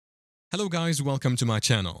Hello guys, welcome to my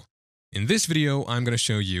channel. In this video, I'm going to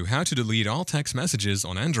show you how to delete all text messages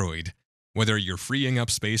on Android. Whether you're freeing up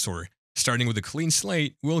space or starting with a clean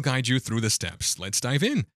slate, we'll guide you through the steps. Let's dive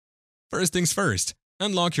in. First things first,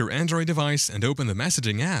 unlock your Android device and open the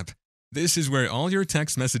Messaging app. This is where all your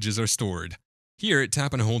text messages are stored. Here,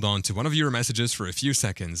 tap and hold on to one of your messages for a few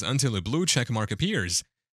seconds until a blue check mark appears.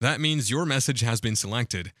 That means your message has been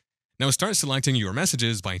selected. Now start selecting your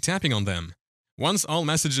messages by tapping on them. Once all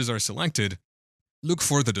messages are selected, look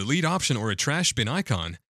for the delete option or a trash bin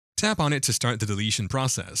icon. Tap on it to start the deletion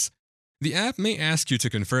process. The app may ask you to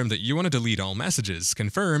confirm that you want to delete all messages.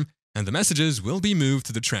 Confirm, and the messages will be moved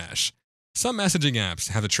to the trash. Some messaging apps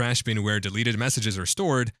have a trash bin where deleted messages are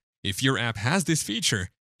stored. If your app has this feature,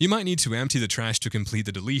 you might need to empty the trash to complete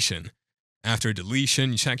the deletion. After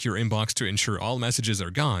deletion, check your inbox to ensure all messages are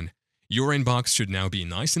gone. Your inbox should now be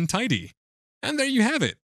nice and tidy. And there you have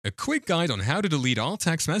it. A quick guide on how to delete all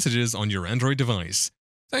text messages on your Android device.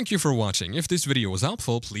 Thank you for watching. If this video was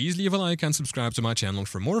helpful, please leave a like and subscribe to my channel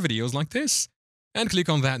for more videos like this. And click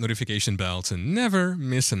on that notification bell to never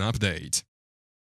miss an update.